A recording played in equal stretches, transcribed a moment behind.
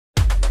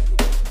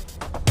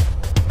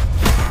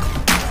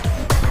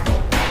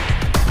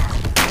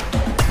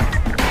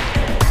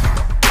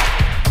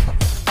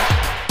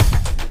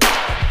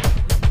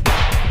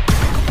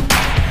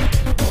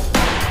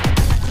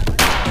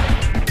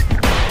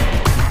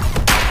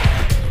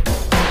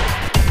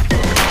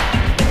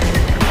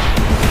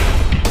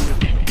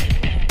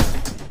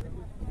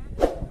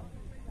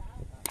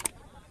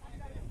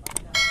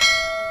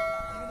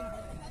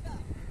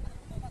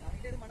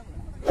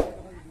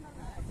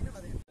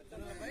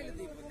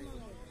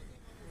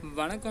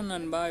வணக்கம்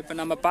நண்பா. இப்போ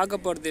நம்ம பார்க்க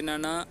போகிறது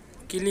என்னென்னா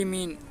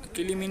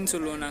கிளிமீன்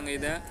சொல்லுவோம் நாங்கள்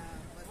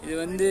இது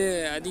வந்து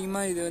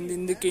அதிகமாக இது வந்து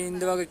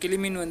இந்த வகை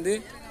கிளிமீன் வந்து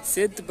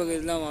சேத்து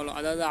பகுதியில் தான் வாழும்.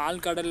 அதாவது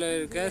ஆழ்கடலில்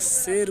இருக்க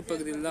சேறு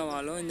பகுதியில் தான்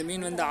வாழும். இந்த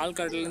மீன் வந்து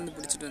ஆழ்கடல்லேருந்து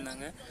பிடிச்சிட்டு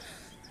வந்தாங்க.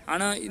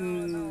 ஆனால்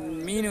இந்த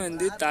மீன்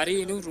வந்து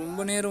தரையிலும்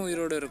ரொம்ப நேரம்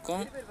உயிரோடு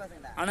இருக்கும்.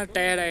 ஆனால்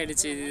டயர்ட்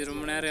ஆகிடுச்சு. இது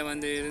ரொம்ப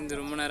நேரம்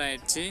ரொம்ப நேரம்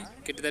ஆகிடுச்சு.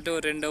 கிட்டத்தட்ட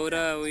ஒரு 2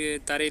 ஹவராக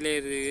தரையிலே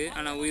இருக்குது.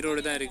 ஆனால்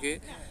உயிரோடு தான்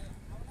இருக்குது.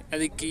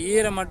 அதுக்கு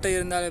ஈரம் மட்டும்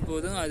இருந்தாலே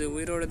போதும், அது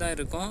உயிரோடு தான்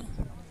இருக்கும்.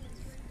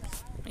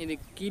 இது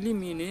கிளி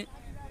மீன்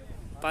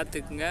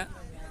பார்த்துக்குங்க.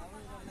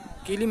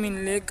 கிளி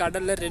மீன்லேயே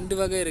கடலில் 2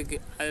 வகை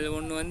இருக்குது. அதில்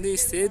ஒன்று வந்து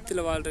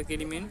சேத்துல வாழ்கிற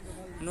கிளி மீன்,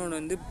 இன்னொன்று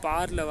வந்து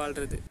பாரில்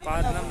வாழ்கிறது.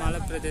 பார்னால்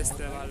மலை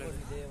பிரதேசத்தில் வாழ்கிறது.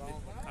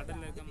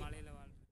 கடலில் இருக்க மலை